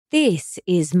This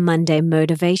is Monday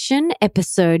Motivation,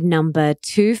 episode number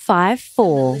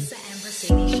 254.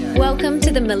 Welcome to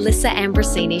the Melissa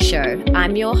Ambrosini Show.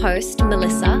 I'm your host,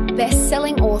 Melissa,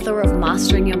 best-selling author of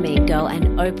Mastering Your Mean Girl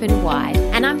and Open Wide.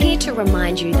 And I'm here to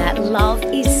remind you that love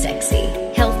is sexy,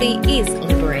 healthy is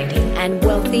liberating, and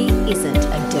wealthy isn't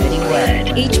a dirty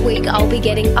word. Each week, I'll be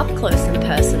getting up close and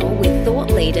personal with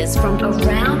thought leaders from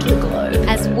around the globe,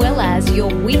 as well as your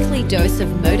weekly dose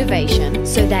of motivation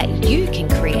so that you can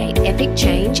create epic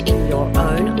change in your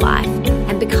own life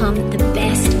and become the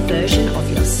best version of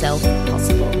yourself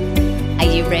possible. Are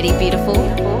you ready, beautiful?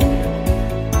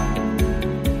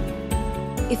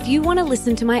 If you want to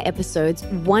listen to my episodes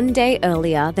one day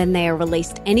earlier than they are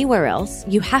released anywhere else,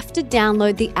 you have to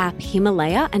download the app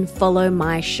Himalaya and follow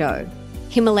my show.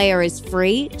 Himalaya is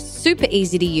free, super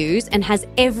easy to use, and has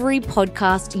every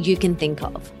podcast you can think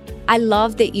of. I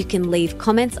love that you can leave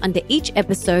comments under each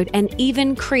episode and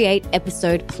even create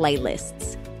episode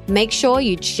playlists. Make sure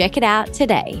you check it out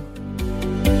today.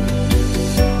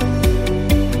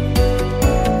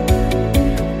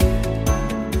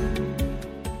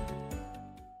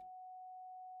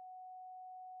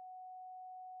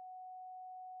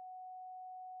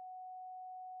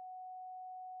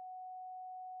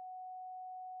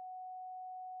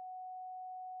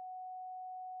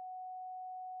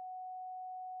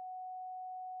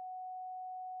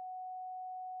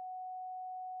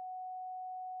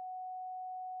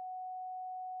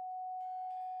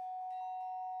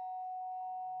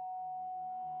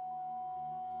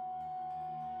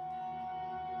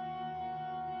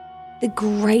 The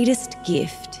greatest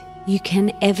gift you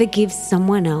can ever give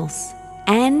someone else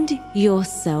and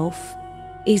yourself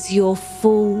is your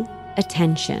full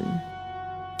attention.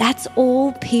 That's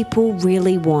all people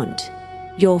really want,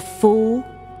 your full,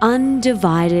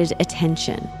 undivided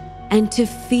attention, and to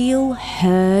feel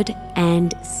heard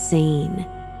and seen.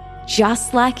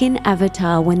 Just like in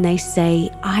Avatar when they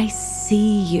say, "I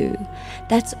see you,"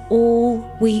 that's all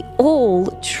we all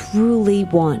truly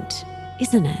want,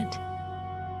 isn't it?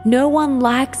 No one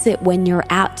likes it when you're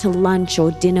out to lunch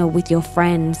or dinner with your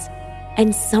friends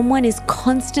and someone is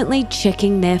constantly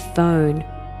checking their phone,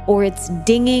 or it's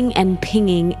dinging and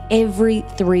pinging every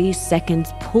 3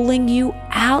 seconds, pulling you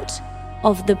out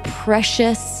of the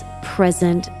precious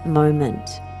present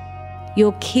moment.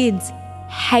 Your kids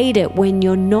hate it when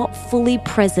you're not fully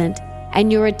present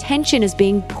and your attention is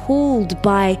being pulled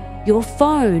by your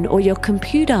phone or your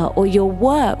computer or your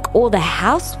work or the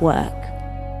housework.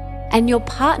 And your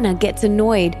partner gets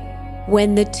annoyed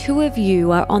when the two of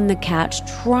you are on the couch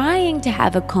trying to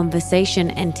have a conversation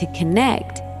and to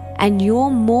connect, and you're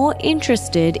more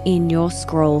interested in your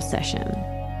scroll session.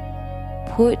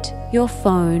 Put your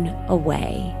phone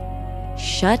away.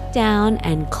 Shut down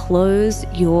and close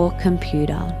your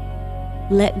computer.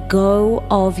 Let go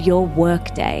of your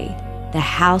workday, the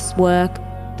housework,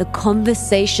 the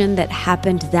conversation that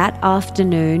happened that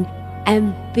afternoon,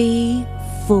 and be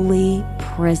fully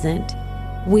present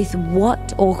with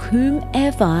what or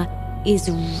whomever is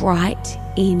right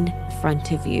in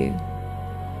front of you.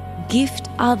 Gift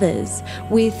others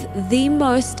with the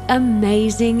most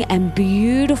amazing and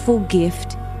beautiful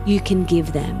gift you can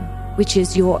give them, which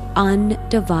is your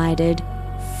undivided,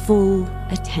 full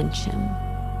attention.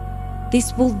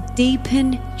 This will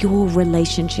deepen your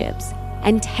relationships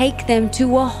and take them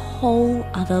to a whole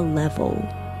other level.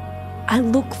 I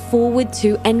look forward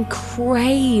to and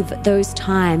crave those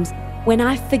times when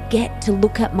I forget to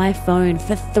look at my phone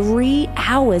for 3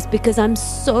 hours because I'm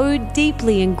so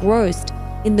deeply engrossed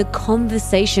in the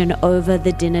conversation over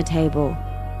the dinner table.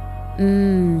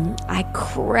 I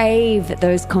crave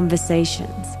those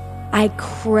conversations. I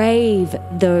crave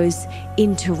those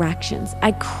interactions.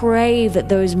 I crave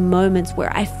those moments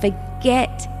where I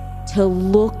forget to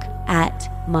look at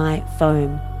my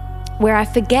phone, where I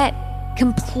forget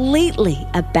completely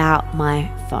about my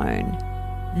phone.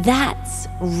 That's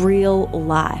real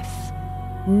life,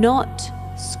 not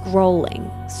scrolling.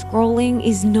 Scrolling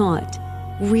is not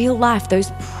real life.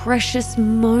 Those precious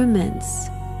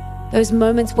moments, those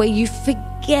moments where you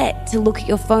forget to look at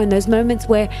your phone, those moments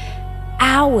where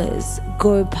hours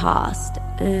go past,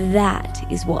 that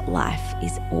is what life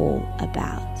is all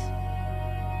about.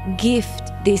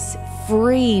 Gift this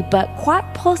free, but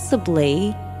quite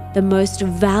possibly the most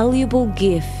valuable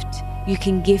gift you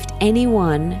can gift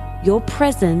anyone, your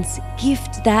presence.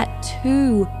 Gift that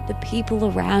to the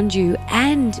people around you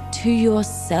and to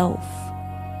yourself.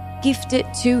 Gift it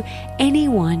to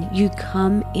anyone you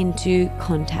come into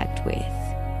contact with.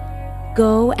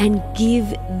 Go and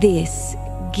give this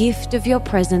gift of your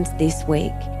presence this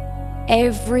week.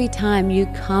 Every time you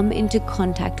come into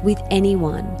contact with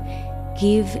anyone,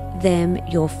 Give them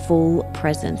your full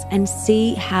presence and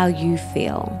see how you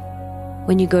feel.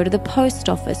 When you go to the post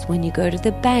office, when you go to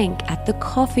the bank, at the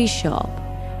coffee shop,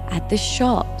 at the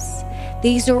shops,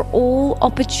 these are all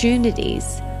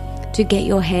opportunities to get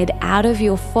your head out of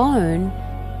your phone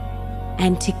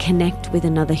and to connect with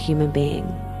another human being.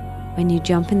 When you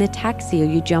jump in the taxi or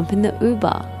you jump in the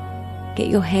Uber, get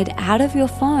your head out of your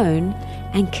phone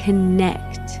and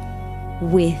connect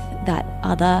with that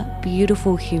other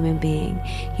beautiful human being.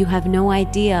 You have no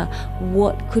idea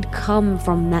what could come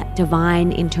from that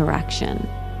divine interaction.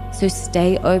 So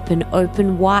stay open,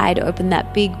 open wide, open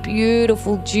that big,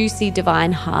 beautiful, juicy,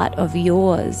 divine heart of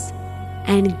yours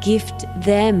and gift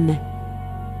them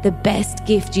the best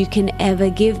gift you can ever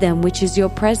give them, which is your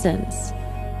presence,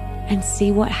 and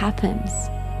see what happens.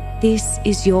 This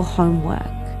is your homework.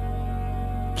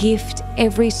 Gift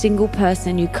every single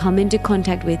person you come into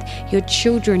contact with, your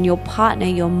children, your partner,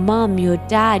 your mum, your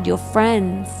dad, your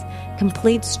friends,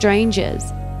 complete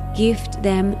strangers. Gift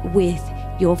them with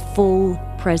your full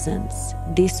presence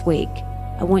this week.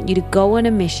 I want you to go on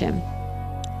a mission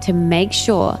to make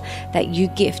sure that you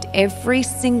gift every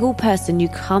single person you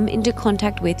come into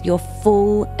contact with your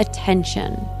full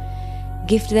attention.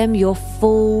 Gift them your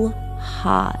full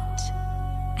heart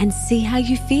and see how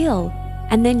you feel.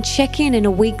 And then check in a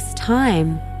week's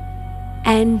time.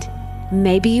 And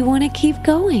maybe you want to keep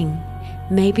going.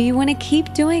 Maybe you want to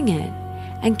keep doing it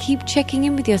and keep checking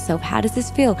in with yourself. How does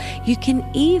this feel? You can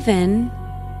even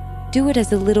do it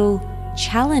as a little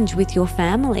challenge with your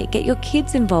family. Get your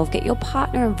kids involved, get your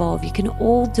partner involved. You can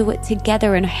all do it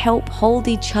together and help hold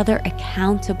each other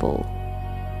accountable.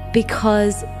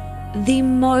 Because the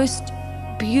most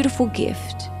beautiful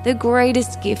gift, the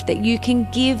greatest gift that you can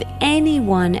give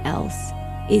anyone else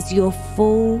is your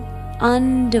full,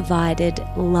 undivided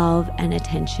love and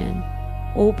attention.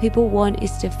 All people want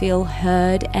is to feel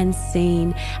heard and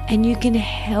seen, and you can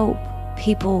help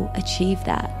people achieve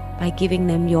that by giving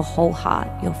them your whole heart,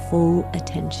 your full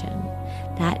attention.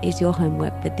 That is your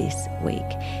homework for this week.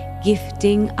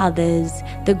 Gifting others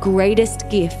the greatest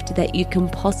gift that you can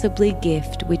possibly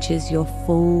gift, which is your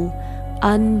full,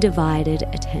 undivided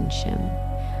attention.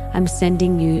 I'm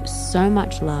sending you so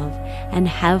much love, and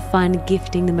have fun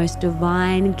gifting the most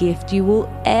divine gift you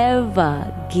will ever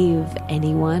give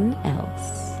anyone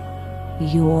else.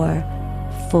 Your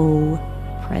full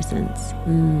presence.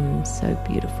 So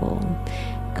beautiful.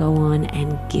 Go on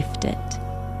and gift it.